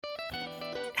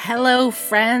Hello,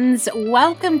 friends.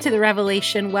 Welcome to the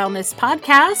Revelation Wellness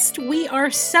Podcast. We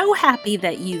are so happy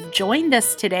that you've joined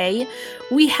us today.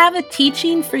 We have a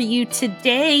teaching for you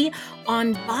today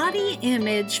on body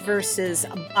image versus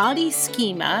body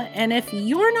schema. And if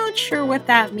you're not sure what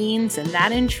that means and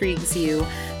that intrigues you,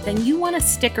 then you want to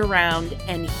stick around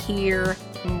and hear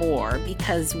more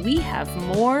because we have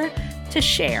more to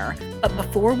share. But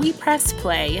before we press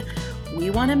play,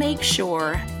 we want to make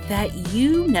sure that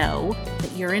you know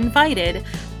that you're invited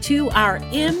to our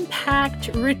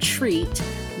Impact Retreat,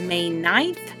 May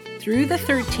 9th through the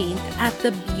 13th at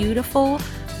the beautiful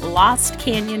Lost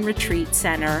Canyon Retreat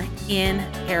Center in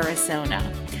Arizona.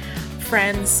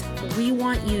 Friends, we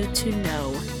want you to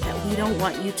know that we don't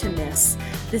want you to miss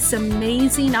this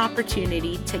amazing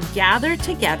opportunity to gather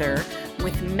together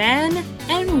with men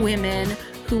and women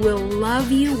who will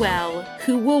love you well,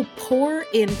 who will pour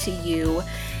into you,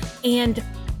 and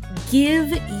give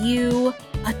you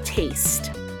a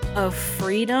taste of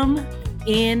freedom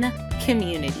in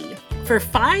community. For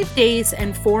 5 days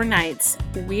and 4 nights,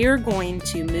 we're going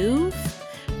to move,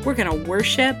 we're going to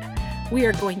worship, we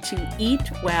are going to eat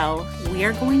well, we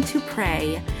are going to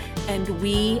pray, and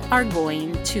we are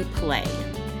going to play.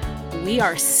 We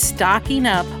are stocking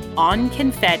up on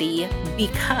confetti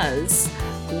because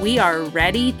we are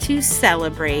ready to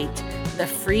celebrate the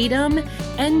freedom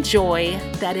and joy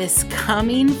that is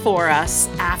coming for us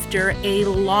after a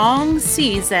long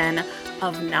season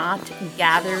of not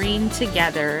gathering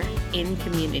together in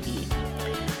community.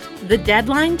 The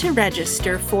deadline to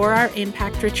register for our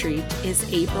Impact Retreat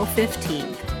is April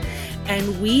 15th,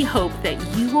 and we hope that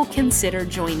you will consider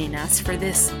joining us for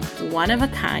this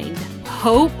one-of-a-kind,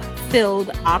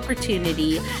 hope-filled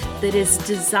opportunity that is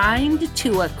designed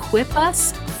to equip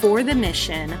us for the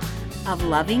mission of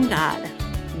loving God,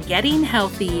 getting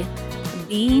healthy,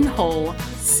 being whole,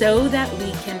 so that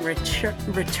we can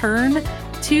return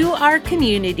to our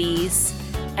communities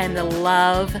and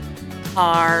love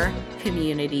our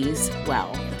communities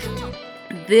well.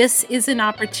 This is an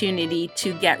opportunity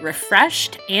to get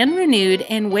refreshed and renewed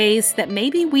in ways that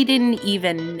maybe we didn't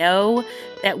even know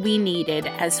that we needed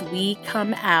as we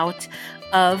come out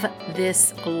of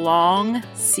this long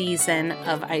season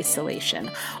of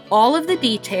isolation. All of the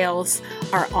details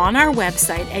are on our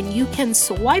website, and you can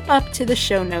swipe up to the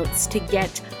show notes to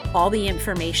get all the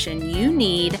information you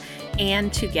need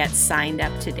and to get signed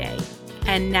up today.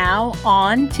 And now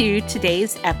on to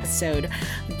today's episode.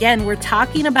 Again, we're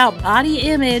talking about body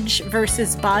image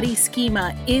versus body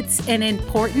schema. It's an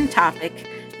important topic,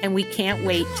 and we can't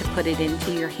wait to put it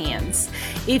into your hands.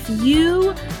 If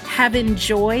you have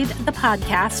enjoyed the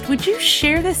podcast, would you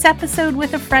share this episode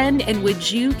with a friend, and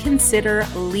would you consider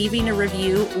leaving a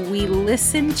review? We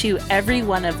listen to every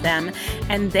one of them,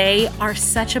 and they are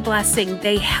such a blessing.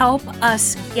 They help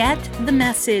us get the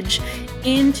message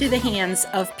into the hands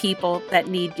of people that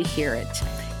need to hear it.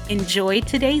 Enjoy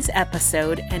today's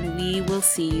episode, and we will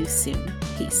see you soon.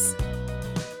 Peace.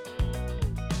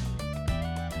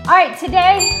 All right,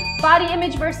 today, body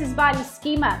image versus body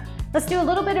schema. Let's do a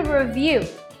little bit of a review.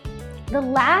 The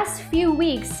last few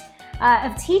weeks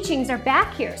of teachings are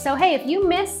back here. So hey, if you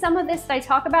missed some of this that I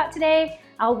talk about today,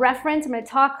 I'll reference. I'm going to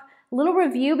talk a little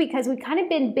review because we've kind of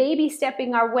been baby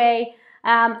stepping our way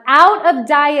out of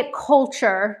diet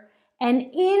culture and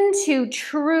into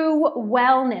true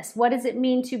wellness. What does it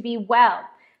mean to be well?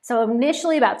 So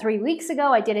initially, about 3 weeks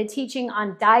ago, I did a teaching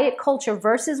on diet culture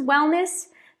versus wellness.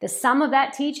 The sum of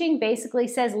that teaching basically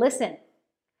says, listen,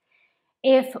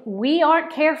 if we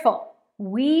aren't careful,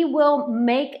 we will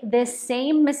make the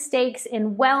same mistakes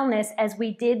in wellness as we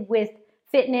did with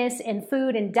fitness and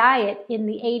food and diet in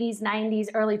the 80s, 90s,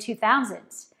 early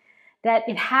 2000s. That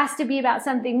it has to be about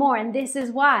something more, and this is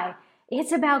why.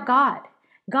 It's about God.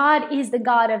 God is the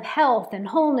God of health and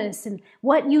wholeness, and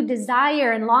what you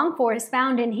desire and long for is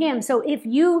found in Him. So if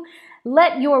you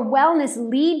let your wellness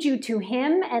lead you to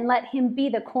Him and let Him be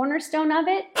the cornerstone of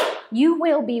it, you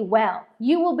will be well.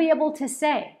 You will be able to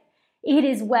say, it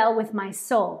is well with my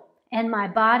soul, and my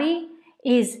body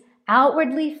is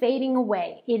outwardly fading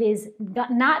away. It is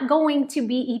not going to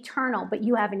be eternal, but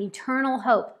you have an eternal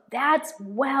hope. That's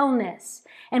wellness.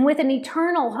 And with an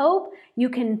eternal hope, you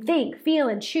can think, feel,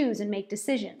 and choose and make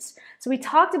decisions. So we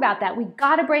talked about that. We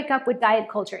got to break up with diet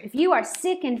culture. If you are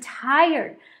sick and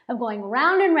tired of going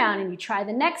round and round and you try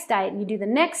the next diet and you do the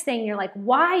next thing, you're like,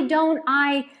 why don't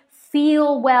I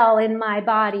feel well in my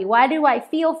body? Why do I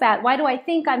feel fat? Why do I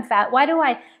think I'm fat? Why do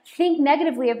I think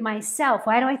negatively of myself?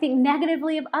 Why do I think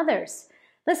negatively of others?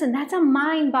 Listen, that's a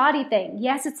mind-body thing.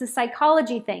 Yes, it's a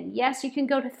psychology thing. Yes, you can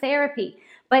go to therapy.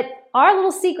 But our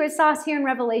little secret sauce here in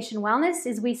Revelation Wellness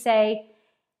is we say,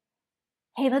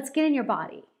 hey, let's get in your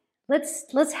body.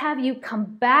 Let's have you come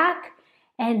back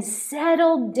and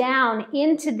settle down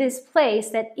into this place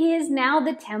that is now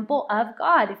the temple of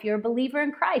God. If you're a believer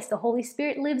in Christ, the Holy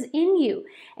Spirit lives in you,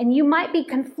 and you might be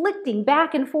conflicting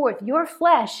back and forth. Your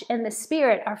flesh and the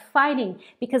Spirit are fighting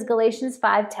because Galatians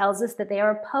 5 tells us that they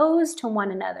are opposed to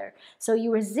one another. So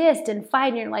you resist and fight,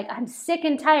 and you're like, I'm sick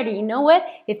and tired. And you know what?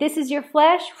 If this is your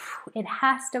flesh, it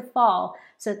has to fall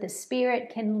so that the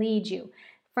Spirit can lead you.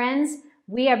 Friends,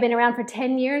 we have been around for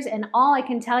 10 years, and all I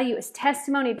can tell you is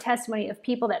testimony of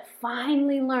people that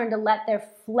finally learned to let their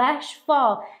flesh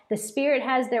fall. The Spirit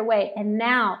has their way, and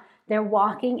now they're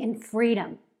walking in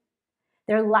freedom.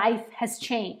 Their life has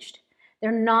changed.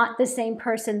 They're not the same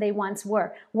person they once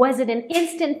were. Was it an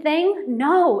instant thing?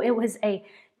 No, it was a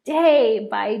day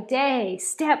by day,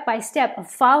 step by step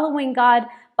of following God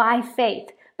by faith.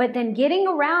 But then getting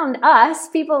around us,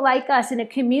 people like us in a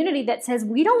community that says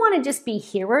we don't want to just be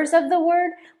hearers of the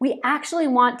word, we actually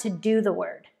want to do the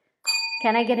word.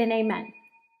 Can I get an amen?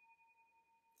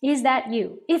 Is that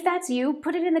you? If that's you,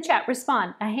 put it in the chat.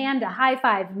 Respond. A hand, a high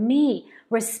five, me.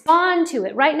 Respond to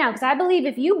it right now, because I believe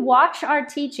if you watch our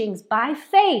teachings by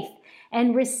faith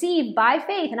and receive by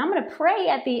faith, and I'm going to pray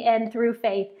at the end through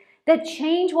faith, that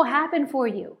change will happen for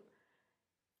you.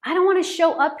 I don't want to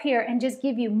show up here and just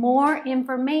give you more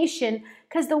information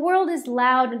because the world is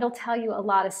loud and it'll tell you a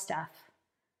lot of stuff.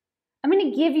 I'm going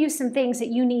to give you some things that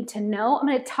you need to know. I'm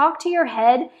going to talk to your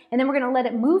head, and then we're going to let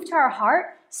it move to our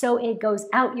heart so it goes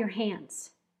out your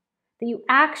hands. That you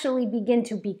actually begin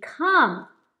to become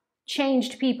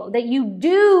changed people, that you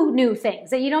do new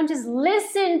things, that you don't just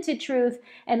listen to truth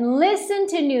and listen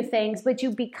to new things, but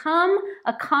you become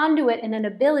a conduit and an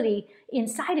ability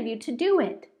inside of you to do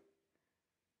it.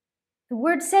 The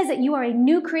word says that you are a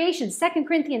new creation. 2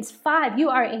 Corinthians 5, you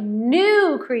are a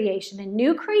new creation. And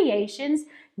new creations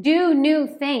do new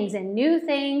things. And new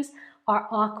things are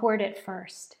awkward at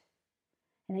first.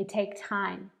 And they take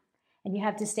time. And you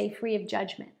have to stay free of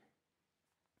judgment.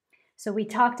 So we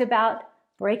talked about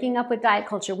breaking up with diet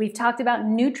culture. We've talked about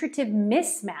nutritive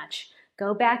mismatch.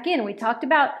 Go back in. We talked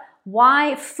about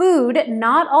why food,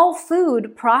 not all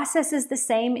food, processes the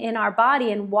same in our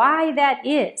body and why that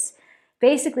is.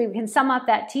 Basically, we can sum up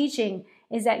that teaching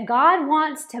is that God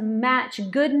wants to match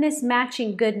goodness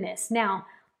matching goodness. Now,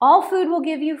 all food will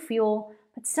give you fuel,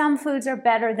 but some foods are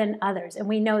better than others. And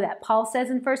we know that. Paul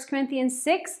says in 1 Corinthians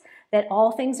 6 that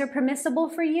all things are permissible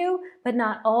for you, but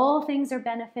not all things are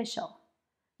beneficial.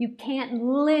 You can't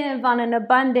live on an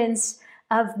abundance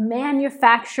of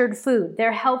manufactured food.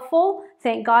 They're helpful.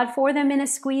 Thank God for them in a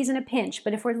squeeze and a pinch.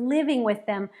 But if we're living with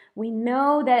them, we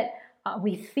know that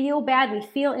we feel bad, we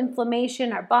feel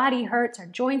inflammation, our body hurts, our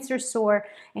joints are sore,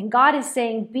 and God is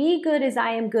saying, be good as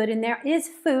I am good. And there is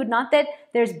food, not that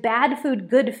there's bad food,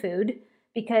 good food,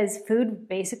 because food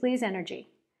basically is energy.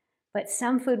 But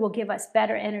some food will give us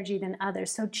better energy than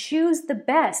others. So choose the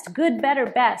best, good, better,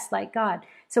 best, like God.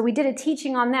 So we did a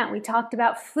teaching on that. We talked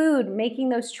about food, making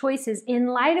those choices. In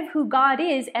light of who God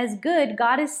is as good,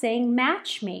 God is saying,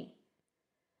 match me.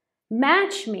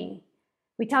 Match me.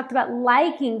 We talked about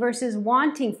liking versus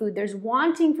wanting food. There's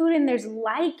wanting food and there's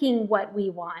liking what we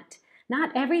want.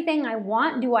 Not everything I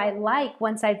want do I like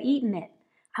once I've eaten it.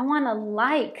 I want to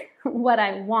like what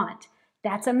I want.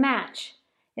 That's a match.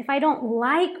 If I don't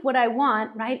like what I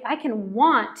want, right, I can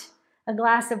want a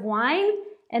glass of wine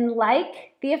and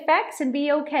like the effects and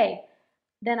be okay.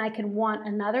 Then I can want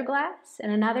another glass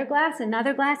and another glass,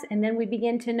 another glass, and then we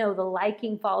begin to know the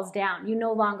liking falls down. You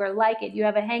no longer like it. You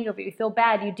have a hangover. You feel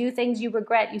bad. You do things you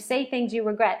regret. You say things you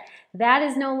regret. That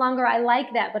is no longer, I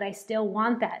like that, but I still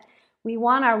want that. We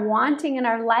want our wanting and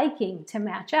our liking to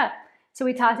match up. So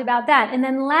we talked about that. And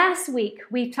then last week,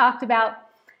 we talked about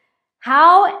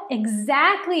how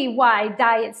exactly why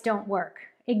diets don't work.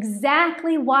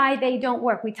 Exactly why they don't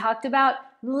work. We talked about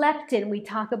leptin. We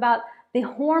talked about the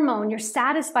hormone, your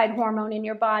satisfied hormone in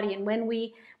your body. And when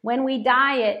we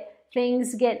diet,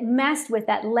 things get messed with.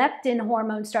 That leptin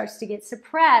hormone starts to get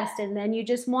suppressed, and then you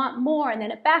just want more, and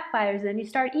then it backfires, and then you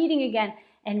start eating again,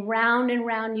 and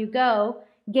round you go,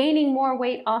 gaining more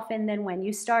weight often than when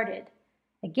you started.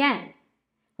 Again,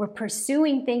 we're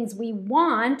pursuing things we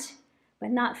want, but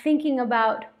not thinking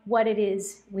about what it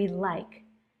is we like.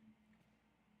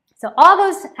 So all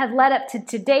those have led up to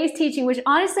today's teaching, which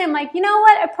honestly, I'm like, you know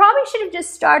what? I probably should have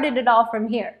just started it all from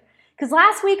here. Because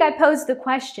last week I posed the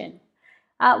question,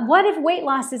 what if weight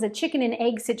loss is a chicken and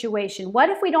egg situation?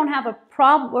 What if we don't have a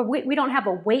problem, or we don't have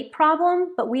a weight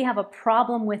problem, but we have a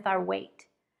problem with our weight?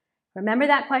 Remember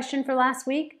that question for last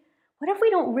week? What if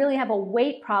we don't really have a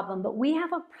weight problem, but we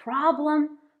have a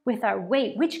problem with our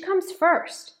weight? Which comes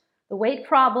first, the weight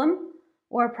problem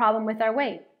or a problem with our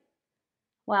weight?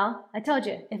 Well, I told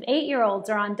you, if 8-year-olds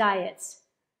are on diets,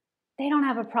 they don't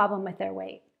have a problem with their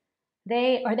weight.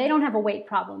 They don't have a weight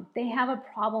problem. They have a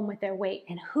problem with their weight.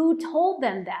 And who told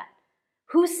them that?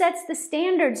 Who sets the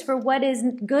standards for what is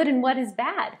good and what is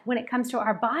bad when it comes to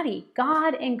our body?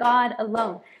 God and God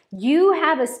alone. You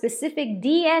have a specific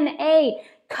DNA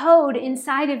code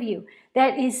inside of you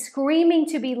that is screaming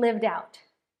to be lived out.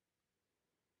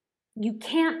 You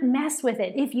can't mess with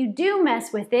it. If you do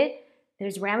mess with it,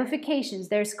 there's ramifications,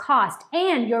 there's cost,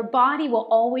 and your body will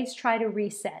always try to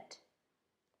reset.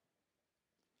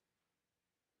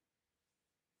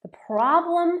 The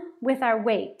problem with our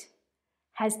weight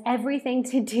has everything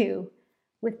to do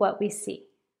with what we see.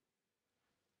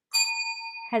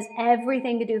 Has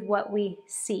everything to do with what we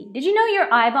see. Did you know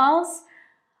your eyeballs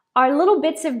are little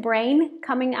bits of brain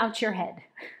coming out your head?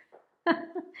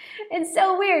 It's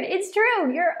so weird. It's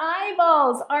true. Your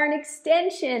eyeballs are an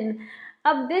extension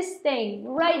of this thing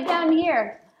right down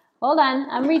here. Hold on,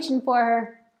 I'm reaching for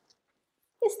her.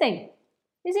 This thing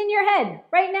is in your head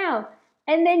right now.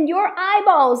 And then your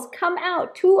eyeballs come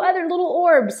out, 2 other little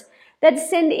orbs that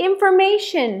send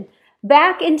information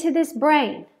back into this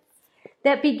brain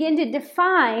that begin to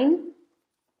define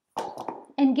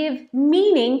and give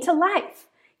meaning to life.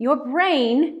 Your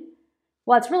brain,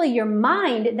 well, it's really your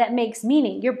mind that makes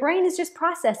meaning. Your brain is just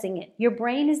processing it. Your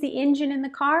brain is the engine in the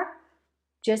car,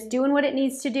 just doing what it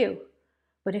needs to do.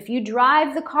 But if you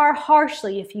drive the car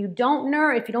harshly, if you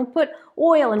don't put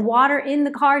oil and water in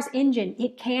the car's engine,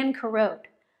 it can corrode.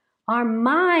 Our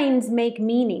minds make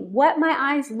meaning. What my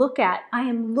eyes look at, I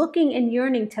am looking and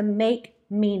yearning to make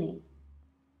meaning.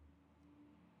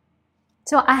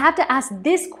 So I have to ask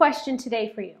this question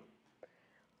today for you.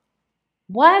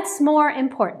 What's more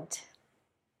important?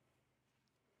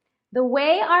 The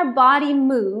way our body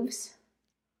moves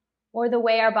or the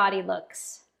way our body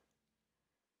looks?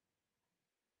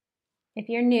 If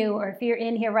you're new or if you're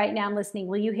in here right now and listening,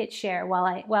 will you hit share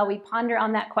while we ponder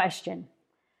on that question?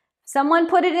 Someone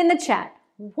put it in the chat.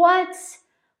 What's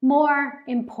more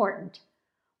important?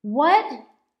 I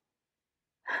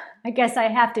guess I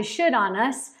have to should on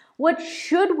us. What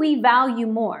should we value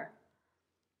more?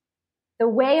 The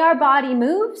way our body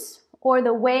moves or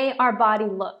the way our body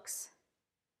looks?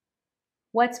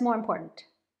 What's more important?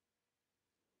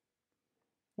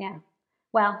 Yeah.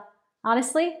 Well,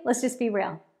 honestly, let's just be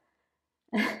real.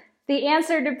 The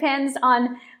answer depends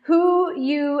on who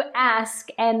you ask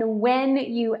and when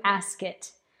you ask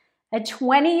it. A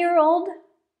 20-year-old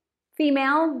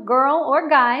female, girl or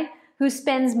guy who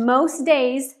spends most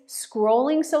days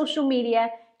scrolling social media,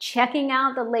 checking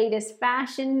out the latest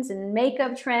fashions and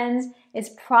makeup trends is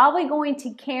probably going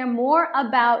to care more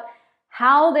about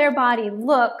how their body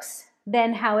looks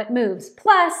than how it moves.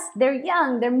 Plus, they're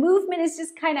young. Their movement is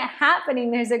just kind of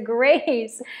happening. There's a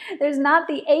grace. There's not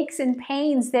the aches and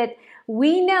pains that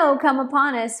we know come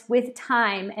upon us with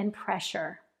time and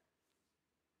pressure.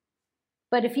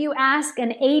 But if you ask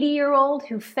an 80-year-old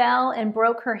who fell and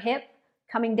broke her hip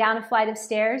coming down a flight of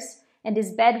stairs and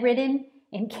is bedridden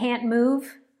and can't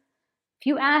move, if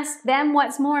you ask them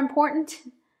what's more important,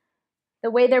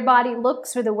 the way their body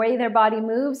looks or the way their body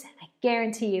moves, I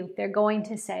guarantee you they're going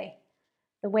to say,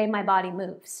 the way my body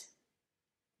moves.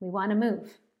 We want to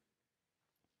move.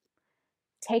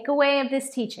 Takeaway of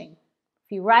this teaching.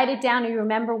 If you write it down and you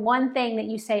remember one thing that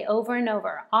you say over and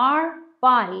over, our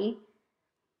body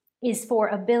is for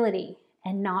ability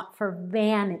and not for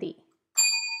vanity.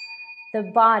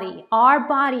 Our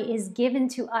body is given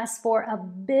to us for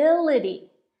ability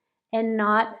and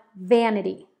not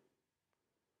vanity.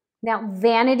 Now,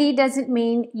 vanity doesn't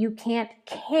mean you can't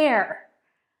care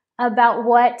about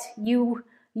what you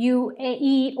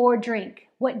eat or drink.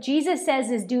 What Jesus says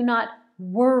is do not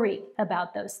worry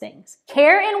about those things.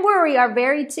 Care and worry are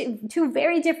two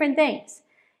very different things.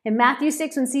 In Matthew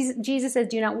 6, when Jesus says,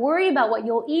 do not worry about what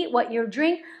you'll eat, what you'll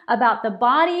drink, about the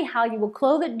body, how you will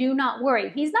clothe it, do not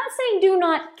worry. He's not saying do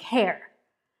not care.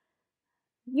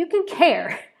 You can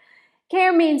care.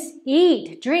 Care means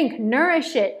eat, drink,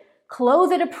 nourish it,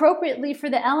 clothe it appropriately for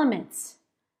the elements.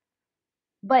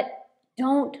 But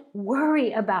don't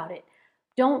worry about it.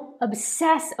 Don't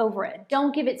obsess over it.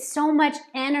 Don't give it so much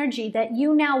energy that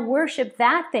you now worship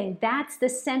that thing. That's the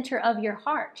center of your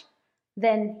heart.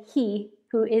 Than He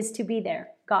who is to be there,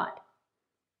 God.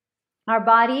 Our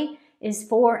body is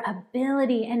for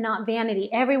ability and not vanity.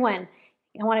 Everyone,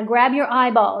 I want to grab your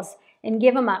eyeballs and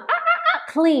give them a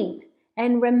clean.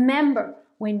 And remember,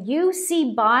 when you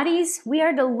see bodies, we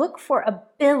are to look for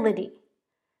ability,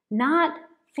 not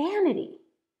vanity.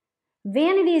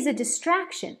 Vanity is a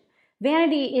distraction.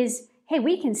 Vanity is hey,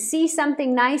 we can see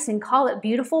something nice and call it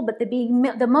beautiful, but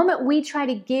the moment we try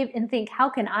to give and think, how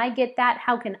can I get that?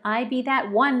 How can I be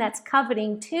that? One, that's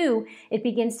coveting. Two, it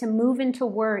begins to move into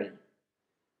worry.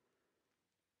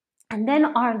 And then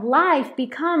our life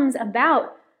becomes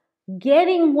about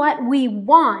getting what we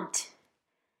want,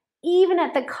 even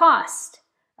at the cost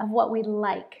of what we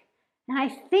like. And I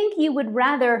think you would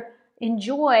rather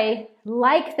enjoy,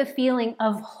 like the feeling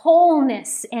of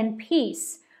wholeness and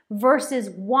peace versus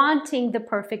wanting the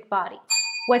perfect body.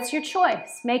 What's your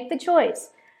choice? Make the choice.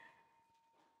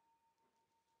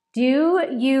 Do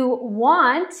you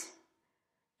want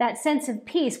that sense of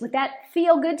peace? Would that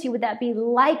feel good to you? Would that be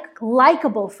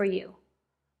likable for you?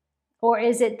 Or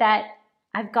is it that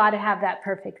I've got to have that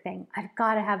perfect thing? I've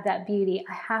got to have that beauty.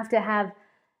 I have to have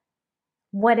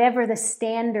whatever the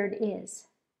standard is.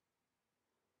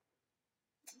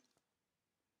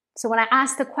 So when I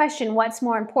ask the question, what's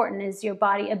more important? Is your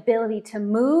body ability to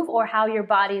move or how your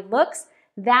body looks?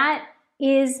 That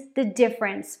is the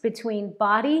difference between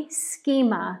body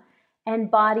schema and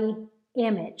body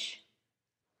image.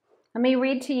 Let me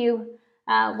read to you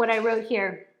what I wrote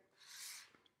here.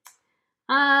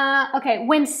 Okay,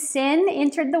 when sin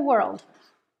entered the world,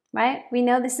 right? We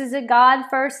know this is a God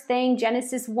first thing.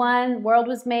 Genesis 1, world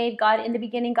was made. God, in the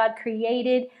beginning, God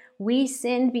created. We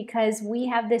sinned because we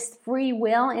have this free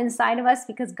will inside of us,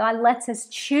 because God lets us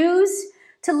choose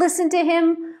to listen to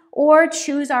Him or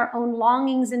choose our own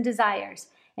longings and desires.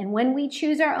 And when we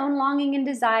choose our own longing and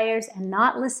desires and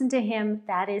not listen to Him,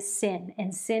 that is sin.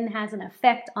 And sin has an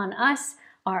effect on us,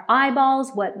 our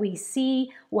eyeballs, what we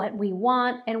see, what we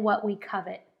want, and what we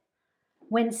covet.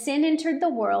 When sin entered the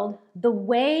world, the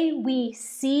way we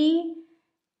see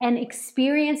and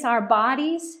experience our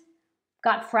bodies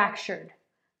got fractured.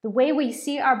 The way we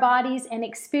see our bodies and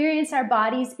experience our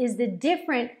bodies is the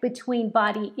difference between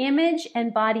body image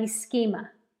and body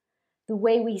schema. The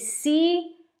way we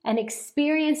see and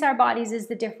experience our bodies is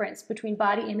the difference between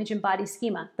body image and body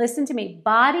schema. Listen to me.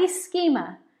 Body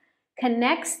schema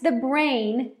connects the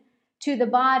brain to the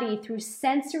body through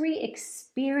sensory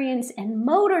experience and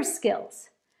motor skills.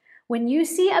 When you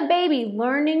see a baby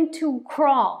learning to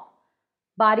crawl,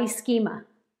 body schema,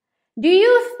 do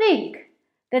you think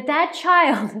that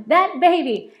child, that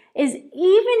baby, is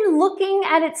even looking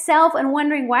at itself and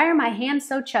wondering, why are my hands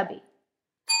so chubby?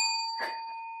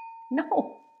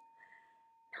 No,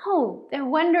 they're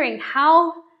wondering,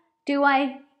 how do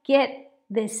I get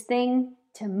this thing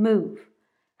to move?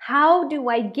 How do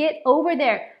I get over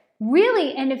there?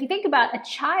 Really, and if you think about it, a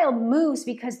child moves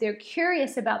because they're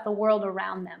curious about the world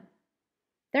around them.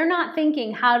 They're not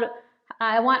thinking,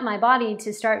 I want my body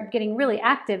to start getting really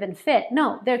active and fit.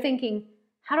 No, they're thinking,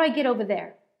 how do I get over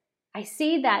there? I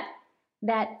see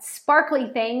that sparkly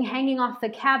thing hanging off the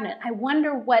cabinet. I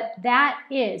wonder what that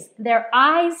is. Their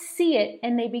eyes see it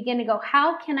and they begin to go,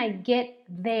 how can I get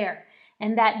there?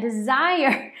 And that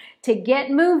desire to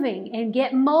get moving and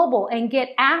get mobile and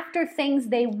get after things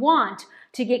they want,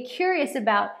 to get curious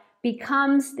about,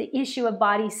 becomes the issue of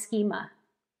body schema.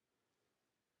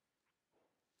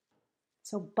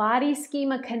 So body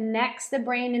schema connects the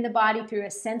brain and the body through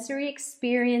a sensory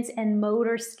experience and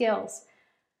motor skills.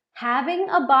 Having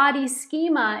a body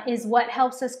schema is what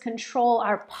helps us control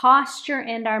our posture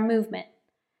and our movement.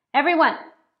 Everyone,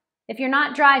 if you're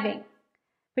not driving,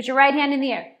 put your right hand in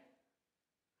the air.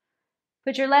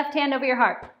 Put your left hand over your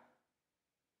heart.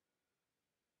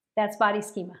 That's body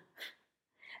schema.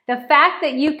 The fact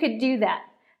that you could do that,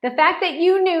 the fact that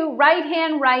you knew right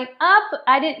hand right up,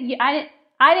 I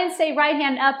didn't say right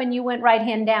hand up and you went right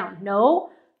hand down. No,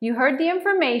 you heard the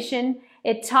information.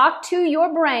 It talked to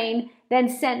your brain, then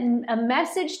sent a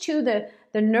message to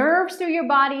the nerves through your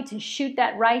body to shoot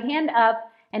that right hand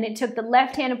up, and it took the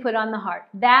left hand and put it on the heart.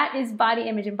 That is body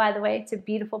image. And by the way, it's a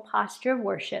beautiful posture of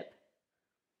worship.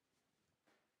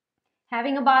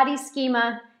 Having a body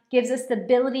schema gives us the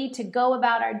ability to go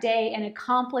about our day and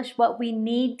accomplish what we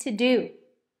need to do.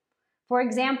 For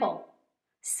example,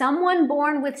 someone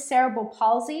born with cerebral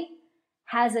palsy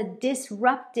has a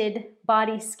disrupted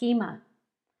body schema.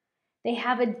 They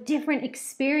have a different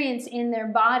experience in their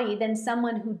body than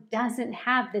someone who doesn't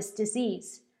have this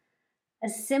disease. A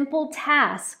simple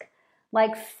task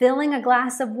like filling a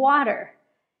glass of water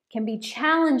can be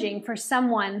challenging for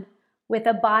someone with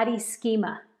a body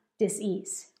schema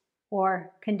disease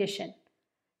or condition.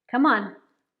 Come on,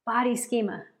 body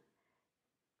schema.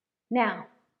 Now,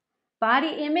 body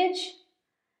image,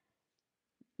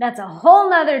 that's a whole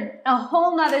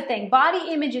nother thing.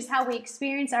 Body image is how we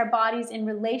experience our bodies in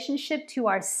relationship to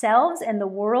ourselves and the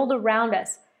world around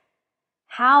us.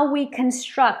 How we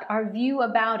construct our view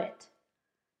about it.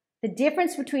 The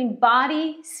difference between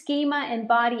body schema and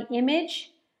body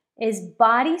image is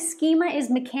body schema is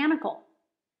mechanical.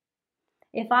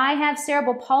 If I have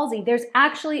cerebral palsy, there's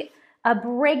actually a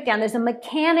breakdown. There's a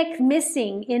mechanic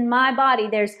missing in my body.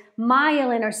 There's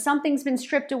myelin or something's been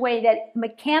stripped away, that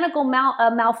mechanical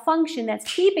malfunction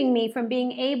that's keeping me from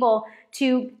being able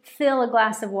to fill a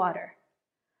glass of water.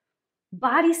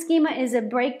 Body schema is a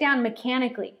breakdown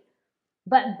mechanically,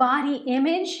 but body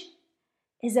image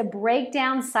is a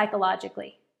breakdown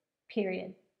psychologically,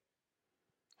 period.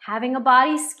 Having a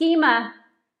body schema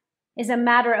is a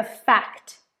matter of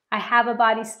fact. I have a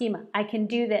body schema. I can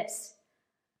do this.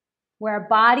 Where a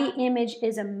body image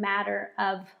is a matter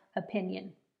of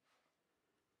opinion.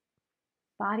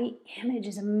 Body image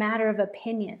is a matter of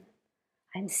opinion.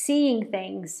 I'm seeing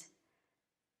things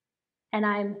and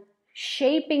I'm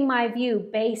shaping my view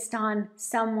based on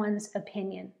someone's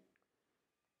opinion.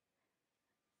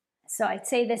 So I'd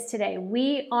say this today.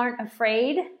 We aren't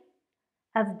afraid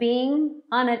of being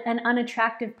an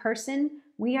unattractive person.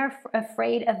 We are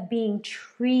afraid of being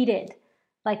treated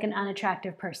like an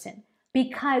unattractive person.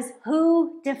 Because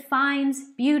who defines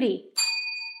beauty?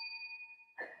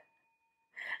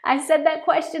 I said that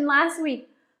question last week.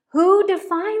 Who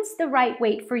defines the right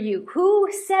weight for you? Who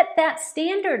set that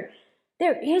standard?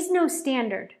 There is no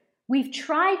standard. We've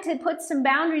tried to put some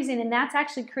boundaries in, and that's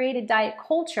actually created diet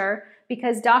culture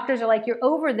because doctors are like, you're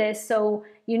over this, so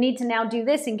you need to now do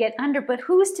this and get under. But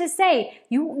who's to say?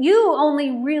 You only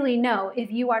really know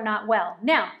if you are not well.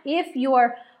 Now, if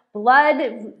your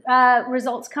blood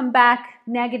results come back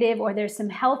negative or there's some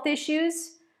health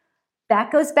issues,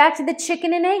 that goes back to the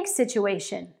chicken and egg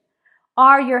situation.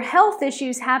 Are your health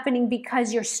issues happening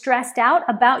because you're stressed out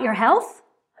about your health?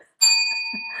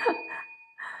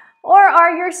 Or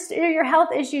are your health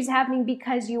issues happening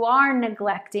because you are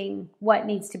neglecting what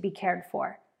needs to be cared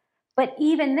for? But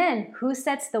even then, who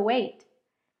sets the weight?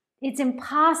 It's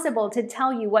impossible to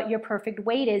tell you what your perfect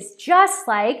weight is, just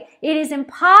like it is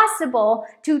impossible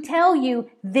to tell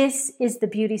you this is the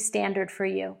beauty standard for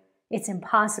you. It's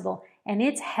impossible, and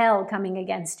it's hell coming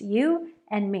against you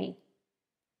and me.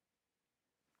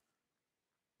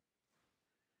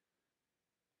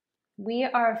 We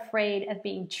are afraid of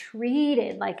being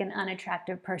treated like an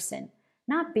unattractive person,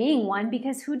 not being one,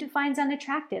 because who defines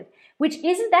unattractive? Which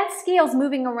isn't that scales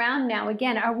moving around now.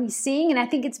 Again, are we seeing, and I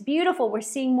think it's beautiful, we're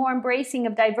seeing more embracing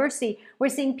of diversity. We're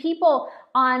seeing people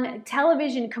on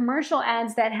television, commercial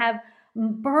ads that have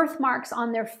birthmarks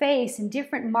on their face and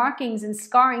different markings and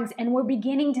scarrings, and we're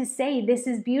beginning to say, this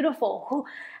is beautiful.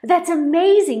 That's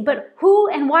amazing, but who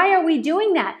and why are we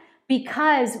doing that?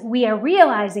 Because we are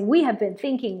realizing we have been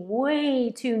thinking way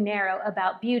too narrow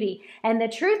about beauty. And the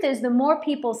truth is, the more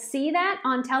people see that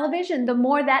on television, the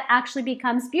more that actually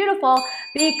becomes beautiful,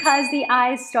 because the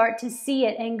eyes start to see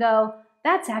it and go,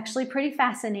 that's actually pretty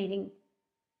fascinating.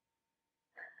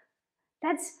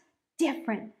 That's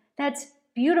different. That's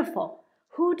beautiful.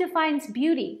 Who defines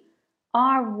beauty?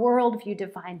 Our worldview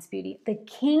defines beauty. The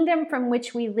kingdom from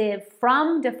which we live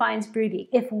from defines beauty.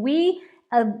 If we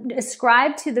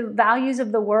ascribe to the values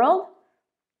of the world,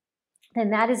 then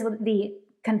that is the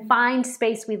confined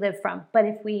space we live from. But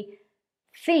if we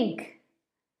think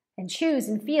and choose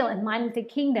and feel in line with the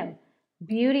kingdom,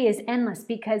 beauty is endless,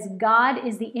 because God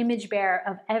is the image bearer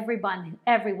of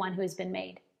everyone who has been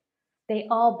made. They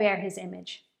all bear his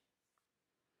image.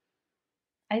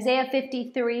 Isaiah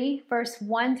 53, verse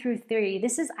 1 through 3.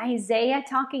 This is Isaiah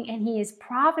talking, and he is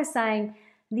prophesying.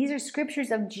 These are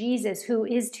scriptures of Jesus who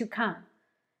is to come.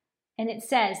 And it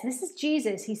says, this is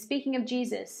Jesus. He's speaking of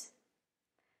Jesus.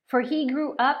 For he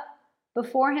grew up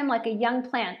before him like a young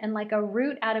plant and like a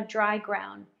root out of dry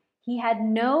ground. He had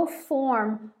no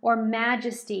form or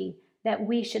majesty that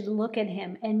we should look at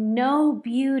him, and no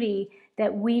beauty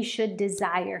that we should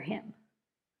desire him.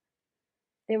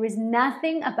 There was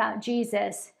nothing about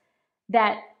Jesus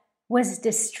that was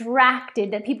distracted,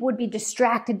 that people would be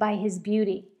distracted by his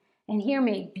beauty. And hear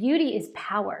me, beauty is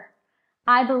power.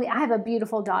 I have a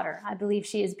beautiful daughter. I believe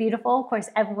she is beautiful. Of course,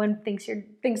 everyone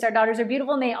thinks our daughters are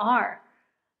beautiful, and they are.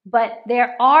 But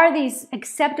there are these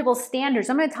acceptable standards.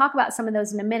 I'm going to talk about some of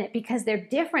those in a minute, because they're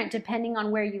different depending on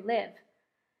where you live.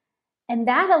 And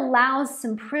that allows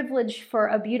some privilege for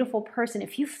a beautiful person.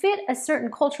 If you fit a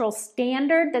certain cultural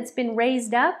standard that's been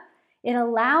raised up, it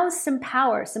allows some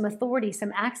power, some authority,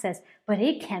 some access, but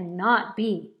it cannot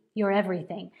be your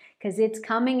everything, because it's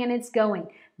coming and it's going.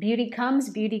 Beauty comes,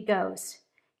 beauty goes.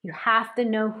 You have to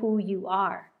know who you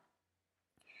are.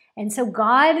 And so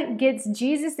God gets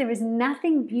Jesus. There was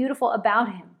nothing beautiful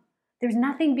about him. There's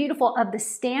nothing beautiful of the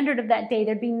standard of that day.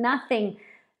 There'd be nothing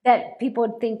that people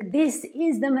would think, this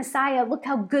is the Messiah. Look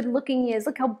how good looking he is.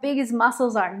 Look how big his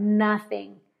muscles are.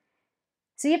 Nothing.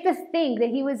 So you have to think that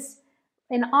he was,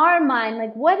 in our mind,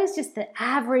 like, what is just the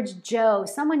average Joe?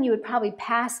 Someone you would probably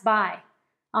pass by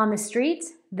on the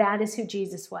streets. That is who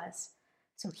Jesus was.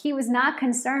 So he was not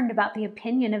concerned about the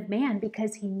opinion of man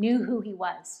because he knew who he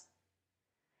was.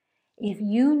 If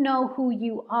you know who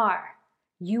you are,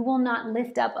 you will not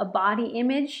lift up a body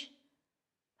image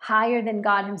higher than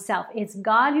God himself. It's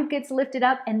God who gets lifted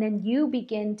up, and then you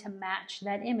begin to match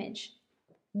that image.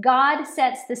 God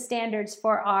sets the standards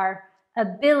for our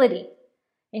ability.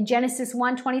 In Genesis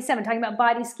 1:27, talking about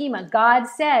body schema, God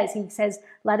says, he says,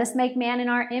 let us make man in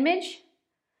our image.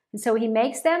 And so he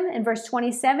makes them in verse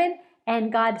 27,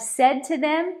 and God said to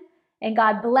them, and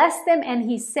God blessed them, and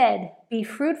he said, be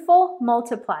fruitful,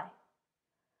 multiply,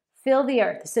 fill the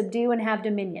earth, subdue, and have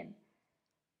dominion.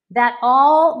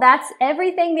 That's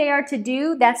everything they are to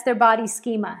do. That's their body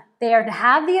schema. They are to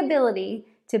have the ability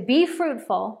to be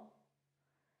fruitful,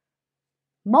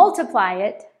 multiply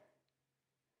it,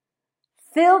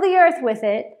 fill the earth with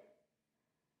it,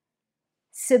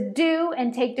 subdue,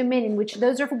 and take dominion, which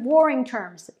those are warring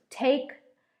terms.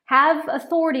 Have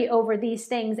authority over these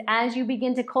things as you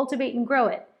begin to cultivate and grow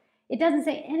it. It doesn't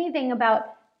say anything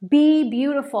about be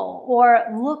beautiful or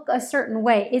look a certain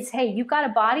way. It's, hey, you've got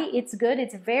a body, it's good,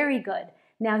 it's very good.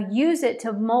 Now use it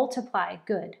to multiply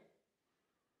good.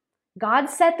 God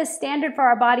set the standard for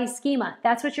our body schema.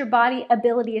 That's what your body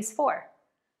ability is for.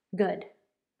 Good.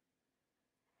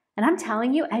 And I'm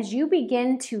telling you, as you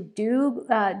begin to do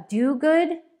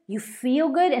good, you feel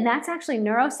good, and that's actually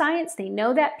neuroscience. They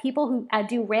know that people who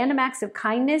do random acts of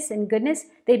kindness and goodness,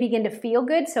 they begin to feel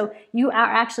good. So you are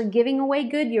actually giving away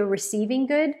good, you're receiving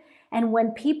good. And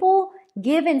when people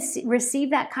give and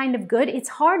receive that kind of good, it's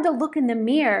hard to look in the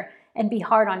mirror and be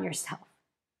hard on yourself.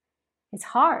 It's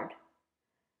hard.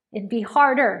 It'd be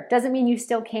harder. Doesn't mean you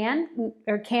still can,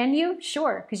 or can you?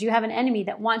 Sure, because you have an enemy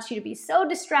that wants you to be so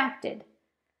distracted.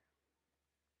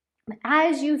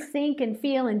 As you think and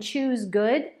feel and choose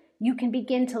good, you can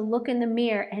begin to look in the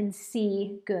mirror and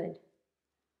see good.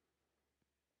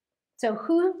 So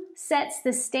who sets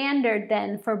the standard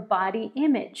then for body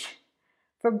image?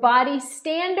 For body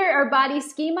standard or body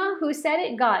schema, who said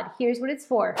it? God. Here's what it's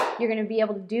for. You're going to be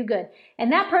able to do good.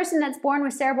 And that person that's born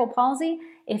with cerebral palsy,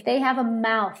 if they have a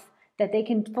mouth that they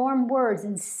can form words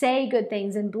and say good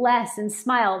things and bless and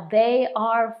smile, they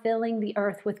are filling the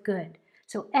earth with good.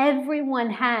 So everyone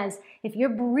has, if you're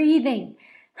breathing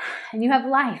and you have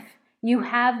life, you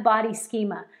have body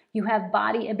schema, you have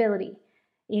body ability.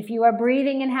 If you are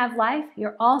breathing and have life,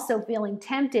 you're also feeling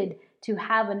tempted to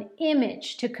have an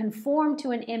image, to conform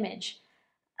to an image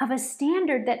of a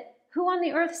standard that who on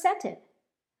the earth set it?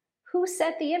 Who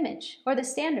set the image or the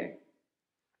standard?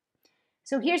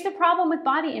 So here's the problem with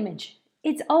body image.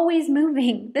 It's always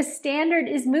moving. The standard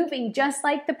is moving, just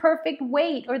like the perfect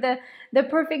weight or the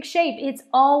perfect shape. It's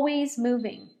always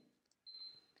moving.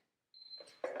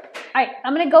 All right,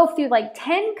 I'm going to go through like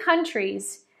 10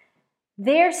 countries,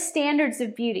 their standards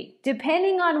of beauty,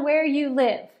 depending on where you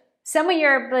live. Some of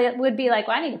you would be like,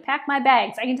 well, I need to pack my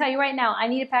bags. I can tell you right now, I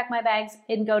need to pack my bags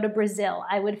and go to Brazil.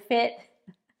 I would fit,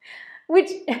 which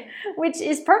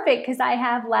is perfect because I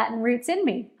have Latin roots in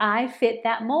me. I fit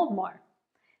that mold more.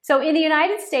 So in the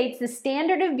United States, the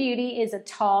standard of beauty is a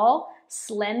tall,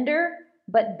 slender,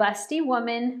 but busty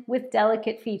woman with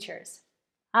delicate features.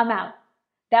 I'm out.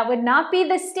 That would not be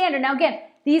the standard. Now again,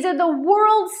 these are the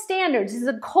world standards. This is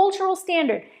a cultural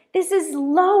standard. This is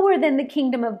lower than the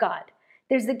kingdom of God.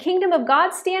 There's the kingdom of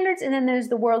God standards, and then there's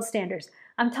the world standards.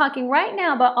 I'm talking right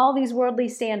now about all these worldly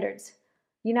standards.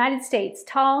 United States,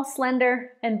 tall,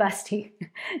 slender, and busty.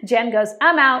 Jen goes,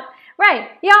 I'm out. Right,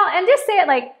 y'all, and just say it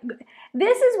like,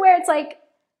 this is where it's like,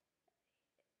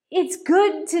 it's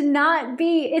good to not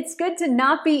be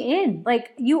in.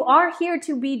 Like, you are here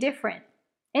to be different.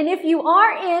 And if you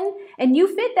are in and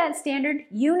you fit that standard,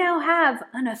 you now have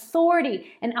an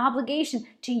authority, an obligation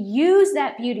to use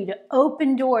that beauty to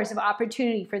open doors of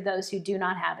opportunity for those who do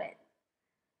not have it.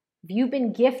 If you've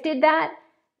been gifted that,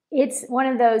 it's one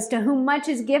of those to whom much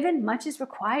is given, much is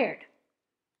required.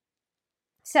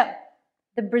 So,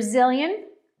 the Brazilian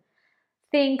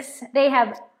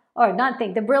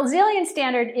the Brazilian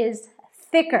standard is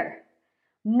thicker,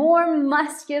 more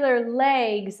muscular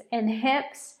legs and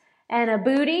hips and a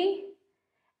booty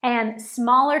and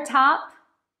smaller top,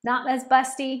 not as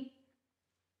busty.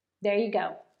 There you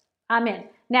go. I'm in.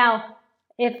 Now,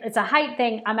 if it's a height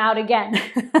thing, I'm out again.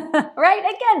 Right?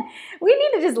 Again, we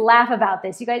need to just laugh about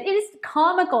this, you guys. It is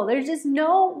comical. There's just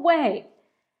no way.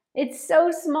 It's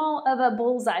so small of a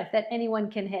bullseye that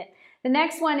anyone can hit. The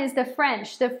next one is the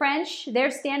French. The French,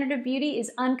 their standard of beauty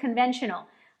is unconventional.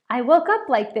 I woke up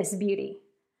like this beauty.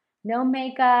 No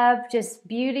makeup, just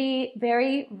beauty,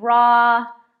 very raw,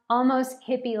 almost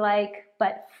hippie-like,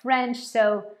 but French,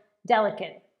 so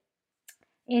delicate.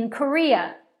 In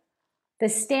Korea, the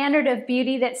standard of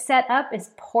beauty that's set up is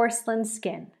porcelain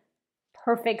skin,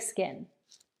 perfect skin.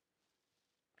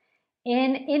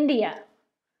 In India,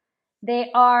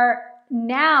 they are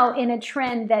now in a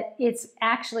trend that it's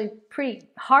actually pretty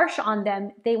harsh on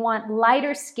them. They want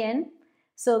lighter skin,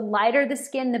 so lighter the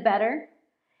skin, the better,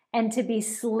 and to be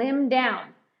slimmed down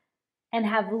and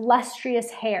have lustrous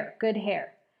hair, good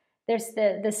hair. There's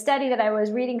the study that I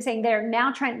was reading saying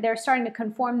they're starting to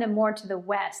conform them more to the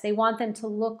West. They want them to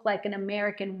look like an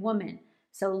American woman.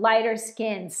 So lighter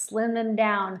skin, slim them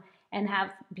down, and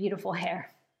have beautiful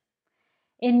hair.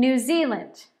 In New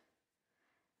Zealand,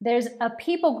 there's a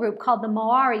people group called the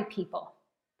Maori people.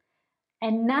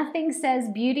 And nothing says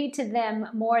beauty to them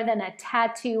more than a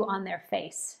tattoo on their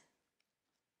face.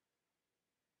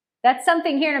 That's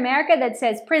something here in America that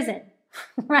says prison,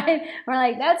 right? We're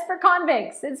like, that's for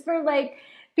convicts. It's for like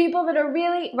people that are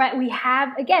really, right? We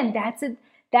have, again,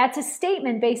 that's a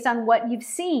statement based on what you've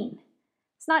seen.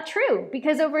 It's not true,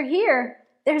 because over here,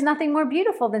 there's nothing more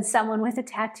beautiful than someone with a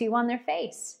tattoo on their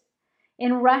face.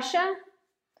 In Russia,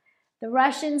 the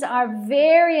Russians are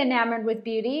very enamored with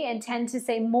beauty and tend to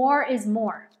say more is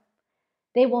more.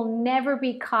 They will never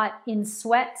be caught in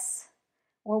sweats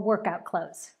or workout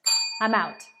clothes. I'm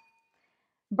out.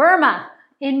 Burma.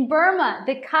 In Burma,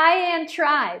 the Kayan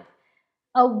tribe,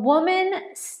 a woman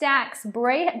stacks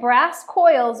brass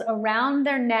coils around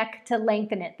their neck to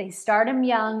lengthen it. They start them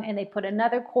young and they put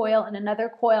another coil and another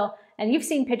coil. And you've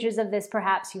seen pictures of this,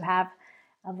 perhaps you have,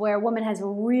 of where a woman has a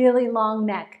really long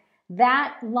neck.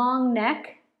 That long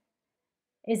neck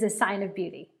is a sign of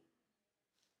beauty.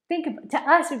 To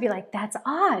us, we'd be like, that's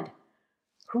odd.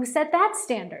 Who set that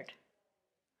standard?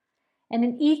 And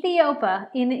in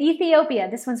Ethiopia,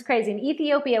 this one's crazy. In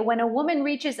Ethiopia, when a woman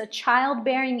reaches a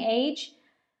childbearing age,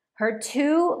 her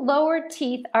 2 lower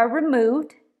teeth are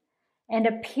removed and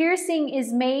a piercing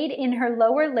is made in her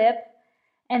lower lip,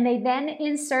 and they then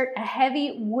insert a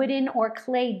heavy wooden or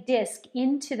clay disc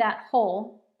into that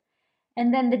hole.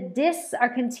 And then the discs are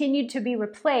continued to be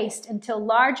replaced until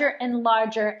larger and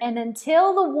larger, and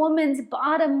until the woman's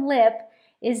bottom lip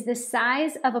is the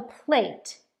size of a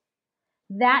plate.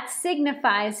 That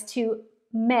signifies to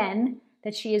men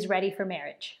that she is ready for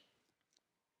marriage.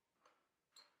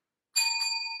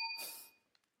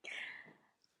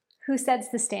 Who sets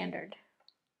the standard?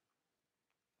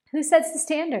 Who sets the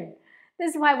standard?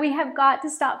 This is why we have got to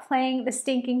stop playing the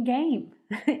stinking game.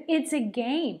 It's a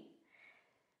game.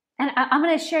 And I'm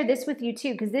going to share this with you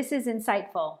too, because this is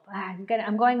insightful.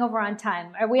 I'm going over on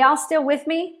time. Are we all still with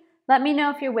me? Let me know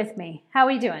if you're with me. How are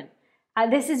we doing?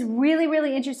 This is really,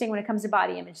 really interesting when it comes to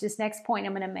body image. This next point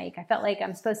I'm going to make, I felt like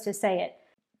I'm supposed to say it.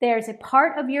 There's a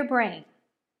part of your brain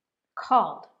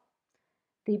called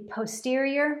the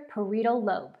posterior parietal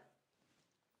lobe.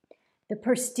 The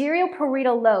posterior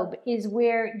parietal lobe is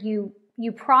where you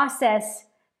process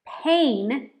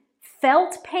pain,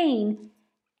 felt pain,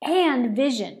 and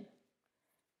vision.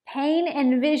 Pain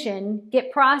and vision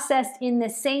get processed in the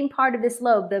same part of this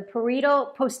lobe, the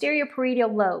posterior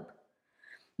parietal lobe.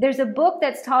 There's a book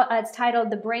that's titled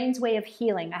The Brain's Way of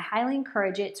Healing. I highly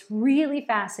encourage it. It's really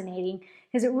fascinating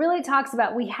because it really talks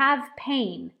about we have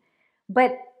pain,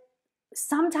 but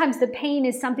sometimes the pain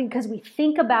is something because we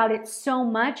think about it so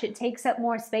much, it takes up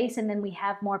more space and then we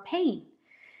have more pain.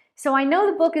 So I know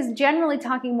the book is generally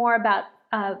talking more about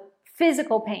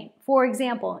physical pain. For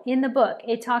example, in the book,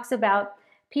 it talks about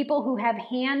people who have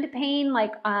hand pain,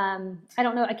 like, I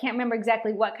don't know, I can't remember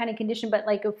exactly what kind of condition, but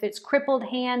like if it's crippled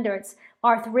hand or it's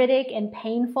arthritic and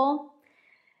painful,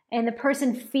 and the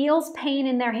person feels pain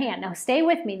in their hand. Now stay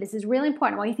with me, this is really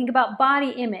important when you think about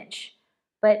body image,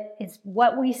 but it's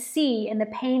what we see and the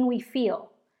pain we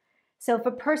feel. So if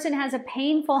a person has a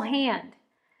painful hand,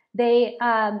 they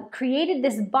created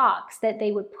this box that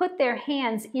they would put their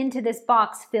hands into this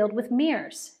box filled with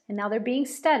mirrors, and now they're being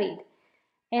studied.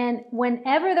 And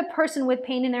whenever the person with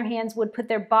pain in their hands would put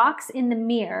their box in the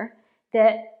mirror,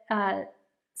 that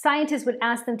scientists would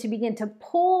ask them to begin to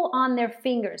pull on their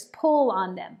fingers, pull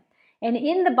on them. And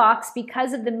in the box,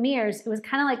 because of the mirrors, it was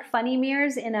kind of like funny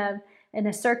mirrors in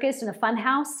a circus, in a fun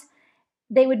house.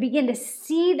 They would begin to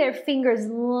see their fingers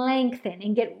lengthen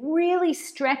and get really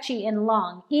stretchy and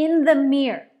long in the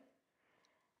mirror.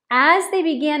 As they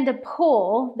began to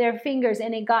pull their fingers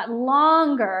and it got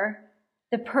longer,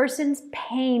 the person's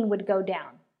pain would go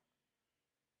down.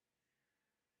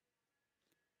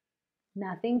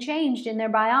 Nothing changed in their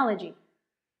biology.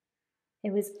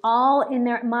 It was all in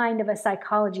their mind of a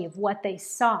psychology of what they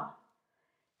saw.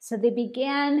 So they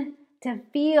began to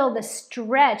feel the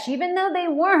stretch, even though they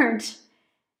weren't.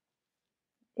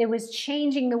 It was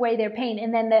changing the way their pain.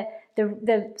 And then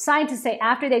the scientists say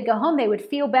after they'd go home, they would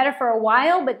feel better for a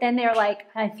while, but then they're like,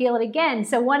 I feel it again.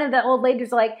 So one of the old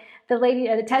ladies, like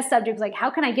the test subject was like,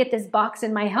 how can I get this box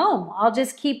in my home? I'll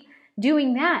just keep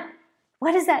doing that.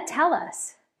 What does that tell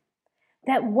us?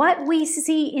 That what we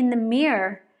see in the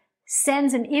mirror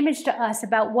sends an image to us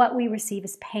about what we receive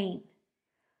as pain.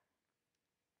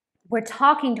 We're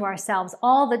talking to ourselves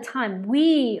all the time.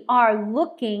 We are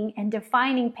looking and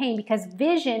defining pain because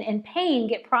vision and pain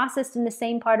get processed in the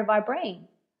same part of our brain.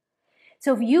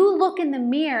 So if you look in the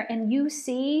mirror and you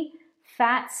see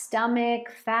fat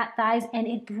stomach, fat thighs, and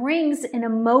it brings an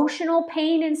emotional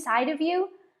pain inside of you,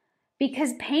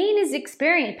 because pain is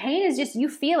experienced. Pain is just, you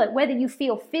feel it. Whether you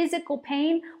feel physical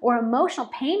pain or emotional,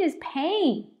 pain is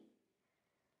pain.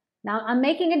 Now, I'm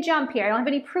making a jump here. I don't have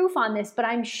any proof on this, but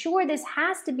I'm sure this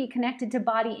has to be connected to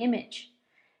body image.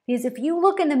 Because if you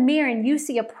look in the mirror and you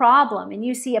see a problem and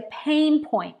you see a pain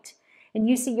point and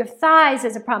you see your thighs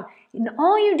as a problem, and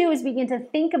all you do is begin to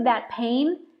think of that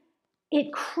pain,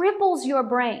 it cripples your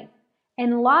brain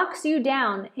and locks you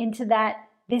down into that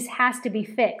this has to be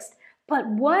fixed. But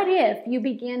what if you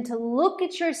begin to look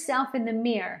at yourself in the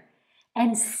mirror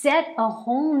and set a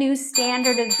whole new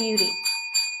standard of beauty?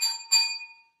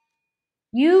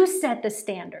 You set the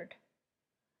standard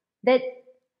that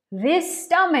this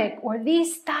stomach or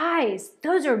these thighs,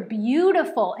 those are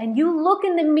beautiful. And you look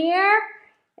in the mirror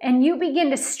and you begin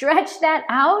to stretch that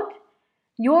out,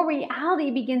 your reality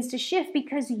begins to shift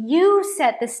because you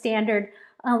set the standard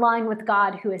aligned with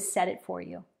God who has set it for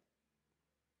you.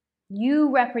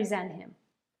 You represent him.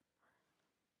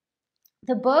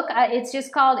 The book, it's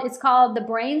called The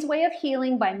Brain's Way of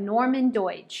Healing by Norman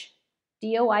Doidge,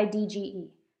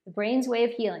 D-O-I-D-G-E. The Brain's Way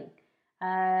of Healing.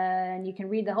 And you can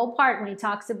read the whole part when he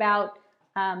talks about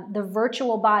the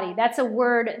virtual body. That's a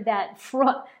word that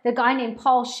the guy named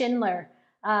Paul Schindler,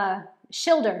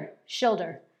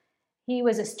 he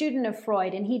was a student of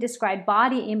Freud, and he described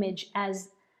body image as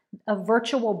a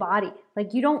virtual body.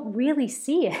 Like you don't really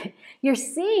see it. You're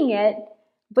seeing it,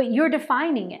 but you're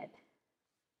defining it.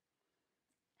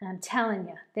 And I'm telling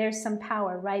you, there's some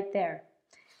power right there.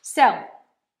 So,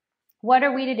 what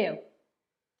are we to do?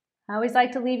 I always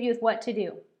like to leave you with what to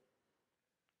do.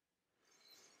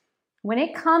 When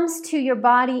it comes to your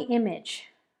body image,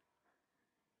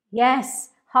 yes,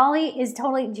 Holly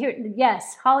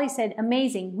said,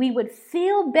 amazing. We would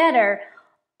feel better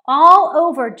all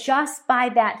over just by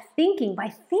that thinking, by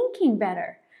thinking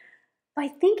better, by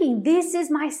thinking this is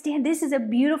my stand, this is a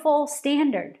beautiful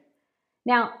standard.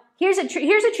 Now, here's a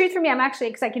truth for me. I'm I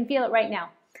can feel it right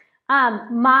now.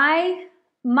 I'm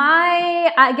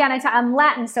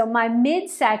Latin, so my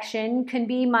midsection can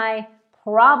be my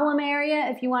problem area,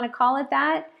 if you want to call it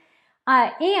that.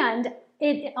 And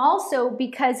it also,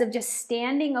 because of just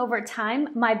standing over time,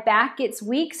 my back gets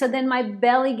weak, so then my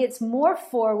belly gets more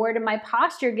forward and my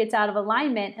posture gets out of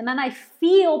alignment, and then I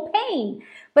feel pain.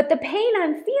 But the pain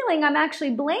I'm feeling, I'm actually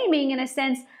blaming, in a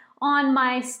sense, on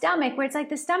my stomach, where it's like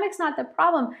the stomach's not the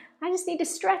problem. I just need to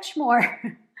stretch more.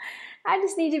 I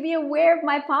just need to be aware of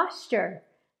my posture.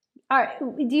 All right,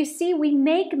 do you see? We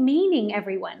make meaning,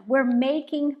 everyone. We're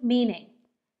making meaning.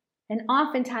 And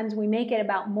oftentimes we make it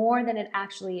about more than it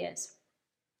actually is.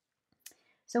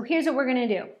 So here's what we're going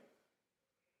to do.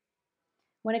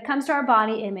 When it comes to our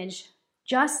body image,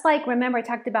 just like, remember I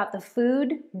talked about the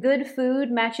food, good food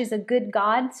matches a good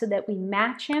God so that we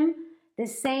match him. The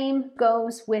same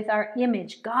goes with our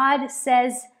image. God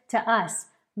says to us,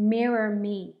 mirror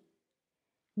me.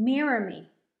 Mirror me.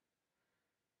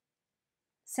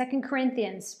 2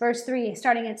 Corinthians verse 3,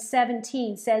 starting at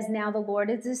 17, says, now the Lord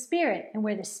is the Spirit, and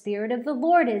where the Spirit of the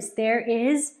Lord is, there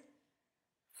is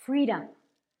freedom.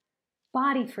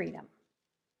 Body freedom.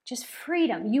 Just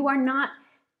freedom. You are not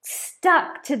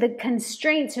stuck to the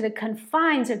constraints or the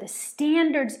confines or the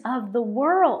standards of the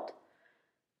world.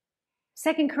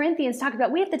 2 Corinthians talks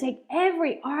about we have to take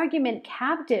every argument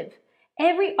captive.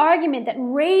 Every argument that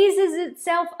raises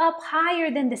itself up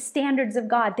higher than the standards of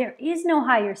God. There is no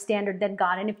higher standard than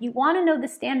God. And if you want to know the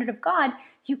standard of God,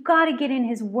 you've got to get in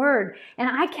his word. And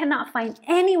I cannot find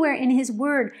anywhere in his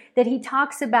word that he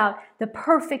talks about the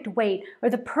perfect weight or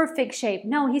the perfect shape.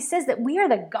 No, he says that we are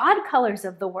the God colors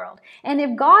of the world. And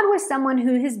if God was someone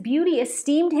who his beauty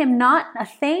esteemed him not a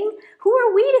thing, who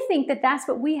are we to think that that's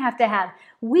what we have to have?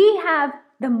 We have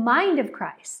the mind of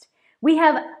Christ. We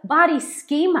have body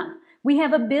schema. We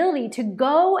have ability to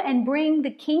go and bring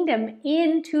the kingdom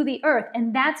into the earth.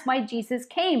 And that's why Jesus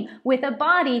came with a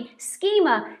body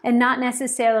schema and not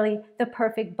necessarily the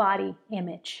perfect body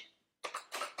image.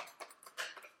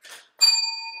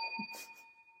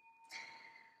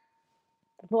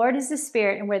 The Lord is the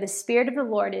Spirit, and where the Spirit of the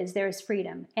Lord is, there is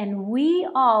freedom. And we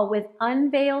all, with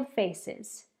unveiled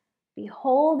faces,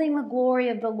 beholding the glory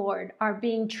of the Lord, are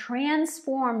being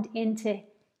transformed into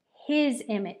His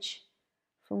image.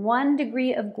 From one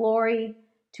degree of glory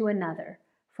to another,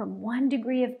 from one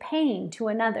degree of pain to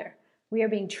another, we are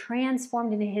being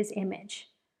transformed into His image.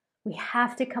 We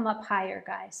have to come up higher,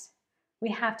 guys.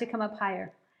 We have to come up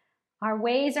higher. Our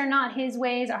ways are not His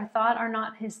ways. Our thoughts are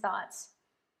not His thoughts.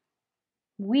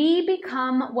 We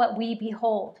become what we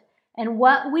behold. And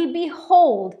what we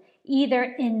behold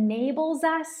either enables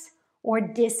us or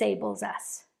disables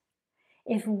us.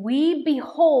 If we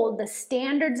behold the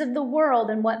standards of the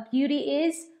world and what beauty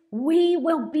is, we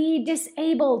will be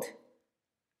disabled.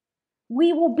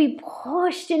 We will be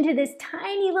pushed into this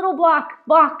tiny little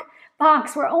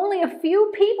box where only a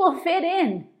few people fit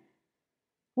in.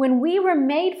 When we were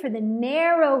made for the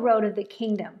narrow road of the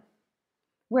kingdom,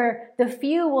 where the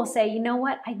few will say, you know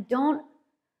what, I don't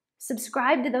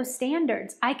subscribe to those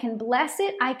standards. I can bless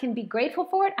it. I can be grateful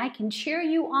for it. I can cheer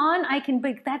you on.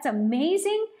 That's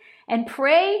amazing. And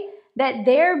pray that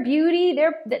their beauty,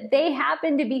 that they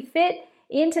happen to be fit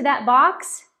into that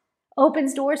box,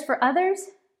 opens doors for others.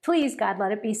 Please, God,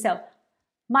 let it be so.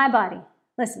 My body,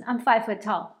 listen, I'm 5 foot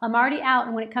tall. I'm already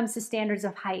out when it comes to standards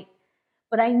of height.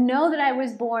 But I know that I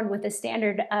was born with a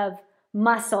standard of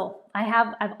muscle.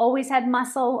 I've always had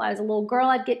muscle. I was a little girl,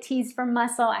 I'd get teased for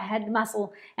muscle. I had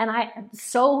muscle, and I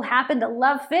so happened to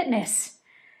love fitness.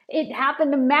 It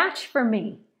happened to match for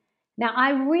me. Now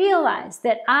I realize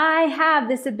that I have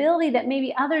this ability that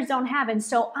maybe others don't have, and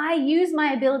so I use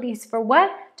my abilities for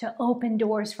what? To open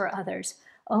doors for others.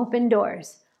 Open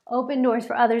doors. Open doors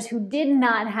for others who did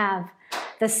not have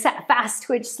the fast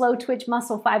twitch, slow twitch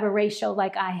muscle fiber ratio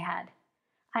like I had.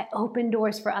 I open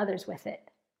doors for others with it.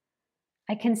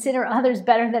 I consider others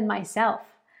better than myself.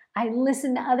 I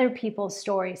listen to other people's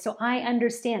stories so I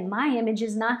understand my image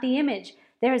is not the image.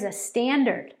 There is a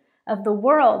standard of the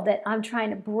world that I'm trying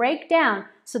to break down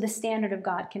so the standard of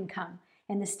God can come.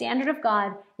 And the standard of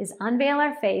God is unveil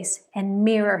our face and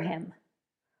mirror Him.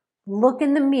 Look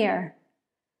in the mirror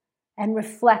and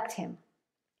reflect Him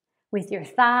with your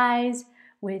thighs,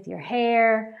 with your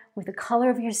hair, with the color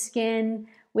of your skin,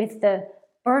 with the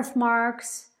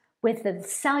birthmarks, with the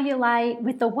cellulite,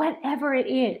 with the whatever it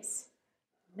is.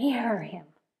 Mirror Him.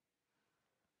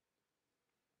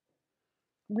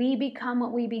 We become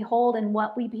what we behold, and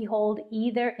what we behold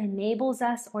either enables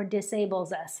us or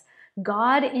disables us.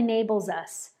 God enables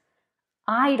us.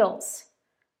 Idols,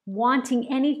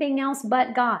 wanting anything else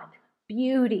but God,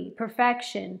 beauty,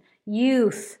 perfection,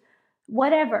 youth,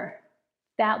 whatever,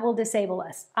 that will disable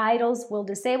us. Idols will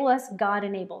disable us. God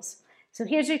enables. So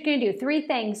here's what you're going to do. 3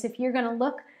 things if you're going to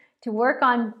look to work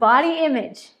on body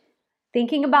image.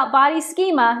 Thinking about body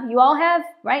schema, you all have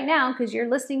right now, because you're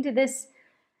listening to this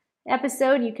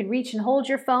episode, you can reach and hold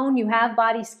your phone, you have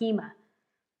body schema.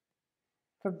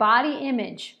 For body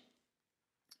image,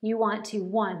 you want to,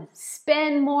 1,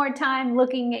 spend more time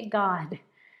looking at God.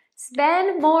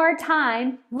 Spend more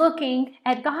time looking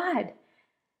at God.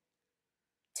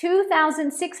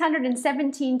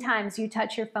 2,617 times you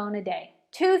touch your phone a day.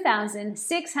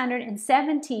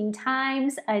 2,617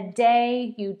 times a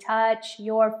day you touch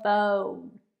your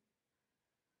phone.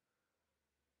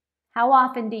 How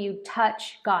often do you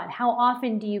touch God? How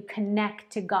often do you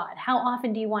connect to God? How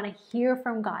often do you want to hear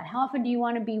from God? How often do you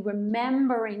want to be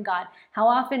remembering God? How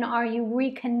often are you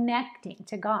reconnecting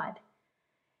to God?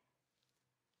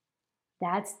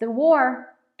 That's the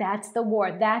war. That's the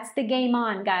war. That's the game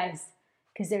on, guys.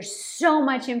 Because there's so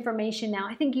much information now.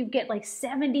 I think you get like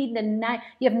 70 to 90,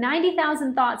 you have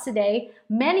 90,000 thoughts a day.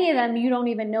 Many of them you don't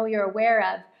even know you're aware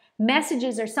of.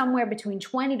 Messages are somewhere between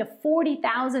 20 to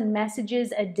 40,000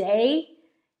 messages a day.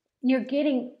 You're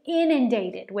getting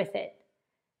inundated with it.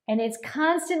 And it's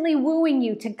constantly wooing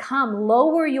you to come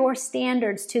lower your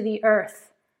standards to the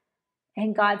earth.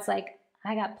 And God's like,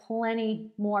 I got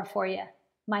plenty more for you.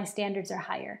 My standards are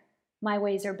higher. My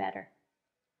ways are better.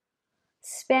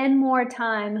 Spend more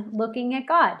time looking at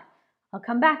God. I'll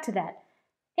come back to that.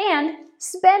 And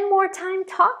spend more time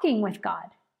talking with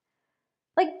God.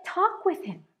 Like, talk with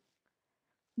Him.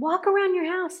 Walk around your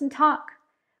house and talk.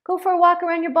 Go for a walk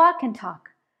around your block and talk.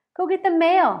 Go get the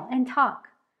mail and talk.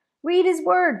 Read His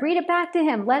Word. Read it back to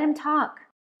Him. Let Him talk.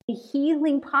 A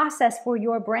healing process for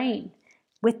your brain.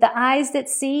 With the eyes that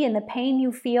see and the pain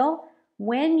you feel,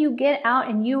 when you get out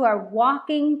and you are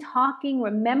walking, talking,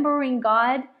 remembering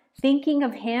God, thinking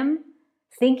of Him,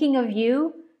 thinking of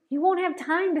you, you won't have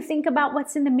time to think about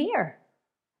what's in the mirror.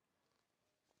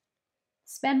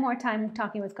 Spend more time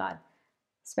talking with God.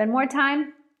 Spend more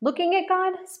time looking at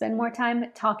God. Spend more time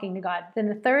talking to God. Then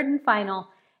the third and final,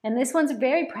 and this one's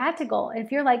very practical.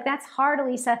 If you're like, that's hard,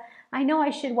 Elisa, I know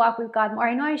I should walk with God more.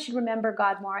 I know I should remember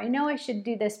God more. I know I should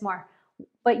do this more.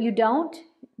 But you don't.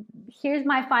 Here's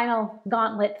my final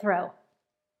gauntlet throw.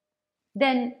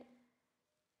 Then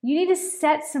you need to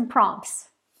set some prompts.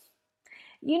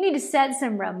 You need to set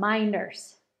some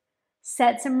reminders.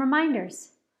 Set some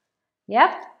reminders.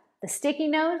 Yep, the sticky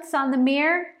notes on the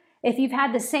mirror. If you've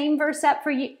had the same verse up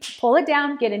for you, pull it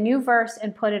down, get a new verse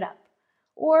and put it up.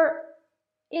 Or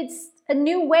it's a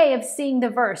new way of seeing the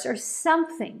verse or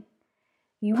something.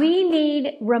 We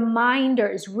need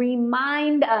reminders.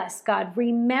 Remind us, God.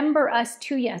 Remember us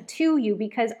to you,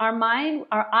 because our mind,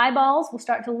 our eyeballs will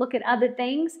start to look at other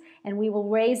things, and we will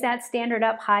raise that standard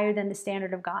up higher than the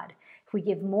standard of God. If we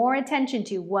give more attention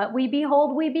to what we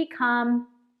behold, we become.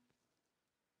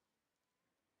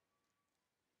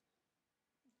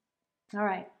 All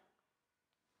right.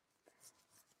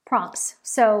 Prompts.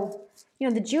 So,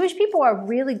 the Jewish people are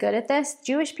really good at this.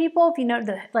 Jewish people, if you know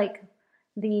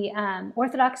the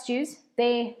Orthodox Jews,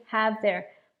 they have their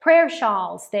prayer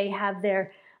shawls, they have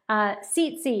their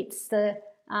seats, the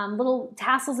little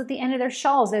tassels at the end of their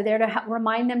shawls. They're there to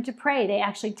remind them to pray. They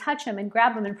actually touch them and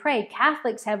grab them and pray.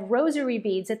 Catholics have rosary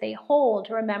beads that they hold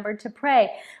to remember to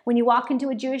pray. When you walk into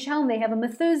a Jewish home, they have a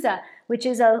mezuzah, which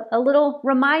is a little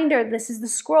reminder. This is the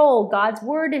scroll. God's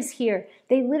word is here.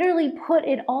 They literally put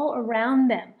it all around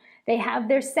them. They have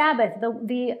their Sabbath,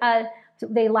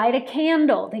 they light a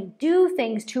candle. They do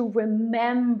things to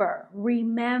remember.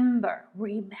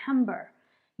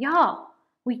 Y'all,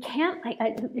 we can't, I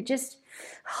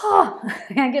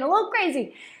get a little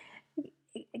crazy.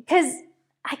 Because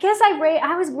I guess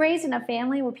I was raised in a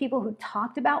family with people who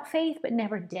talked about faith but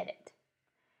never did it.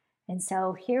 And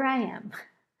so here I am.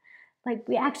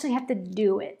 We actually have to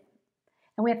do it.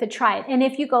 And we have to try it. And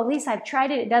if you go, Lisa, I've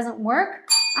tried it, it doesn't work.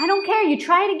 I don't care. You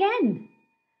try it again.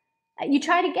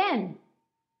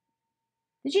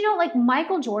 Did you know,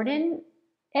 Michael Jordan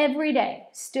every day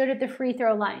stood at the free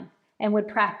throw line and would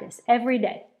practice every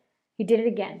day. He did it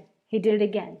again. He did it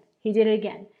again. He did it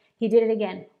again. He did it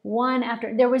again. One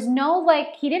after. There was no,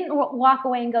 he didn't walk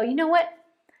away and go, you know what?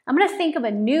 I'm going to think of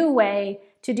a new way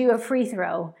to do a free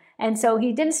throw. And so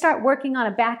he didn't start working on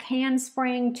a back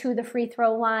handspring to the free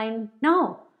throw line.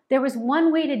 No, there was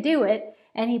one way to do it.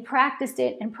 And he practiced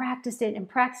it and practiced it and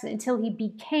practiced it until he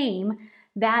became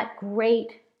that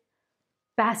great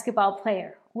basketball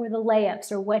player, or the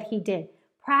layups, or what he did.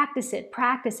 Practice it,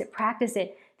 practice it, practice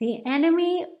it. The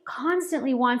enemy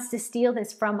constantly wants to steal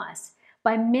this from us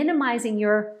by minimizing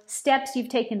your steps you've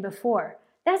taken before.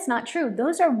 That's not true.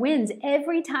 Those are wins.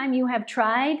 Every time you have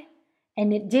tried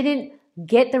and it didn't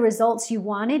get the results you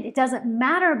wanted, it doesn't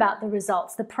matter about the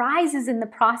results. The prize is in the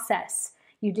process.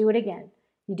 You do it again.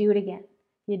 You do it again.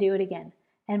 You do it again.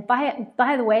 And by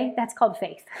the way, that's called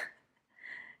faith.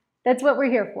 That's what we're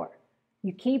here for.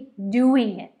 You keep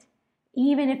doing it.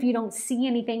 Even if you don't see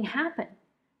anything happen,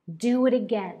 do it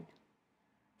again.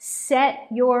 Set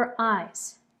your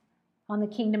eyes on the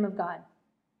kingdom of God.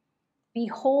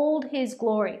 Behold His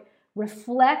glory.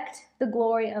 Reflect the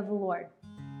glory of the Lord.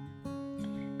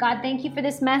 God, thank you for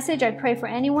this message. I pray for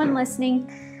anyone listening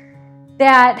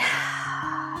that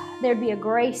there'd be a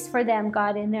grace for them,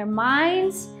 God, in their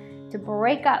minds to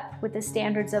break up with the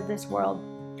standards of this world,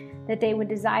 that they would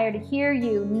desire to hear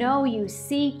you, know you,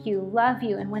 seek you, love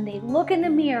you. And when they look in the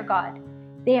mirror, God,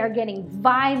 they are getting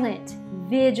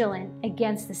vigilant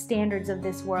against the standards of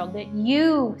this world, that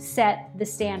you set the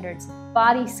standards.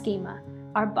 Body schema.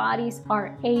 Our bodies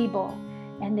are able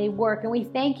and they work. And we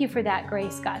thank you for that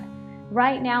grace, God.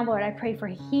 Right now, Lord, I pray for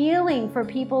healing for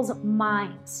people's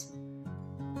minds.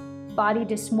 Body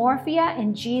dysmorphia,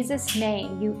 in Jesus'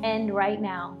 name, you end right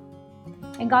now.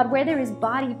 And God, where there is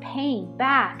body pain,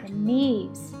 back and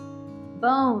knees,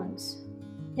 bones,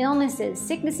 illnesses,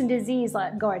 sickness and disease,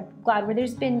 God, where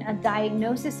there's been a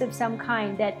diagnosis of some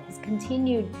kind that has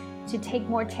continued to take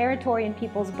more territory in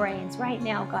people's brains, right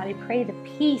now, God, I pray the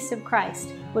peace of Christ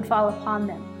would fall upon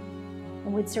them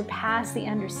and would surpass the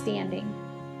understanding.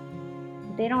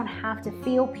 They don't have to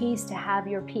feel peace to have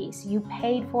your peace. You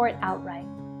paid for it outright.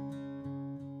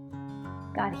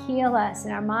 God, heal us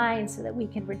in our minds so that we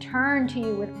can return to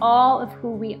you with all of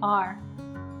who we are.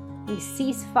 We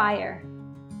cease fire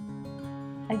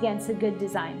against the good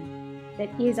design that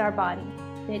is our body,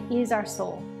 that is our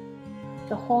soul,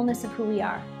 the wholeness of who we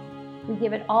are. We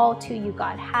give it all to you,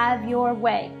 God. Have your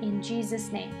way in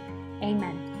Jesus' name.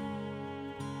 Amen.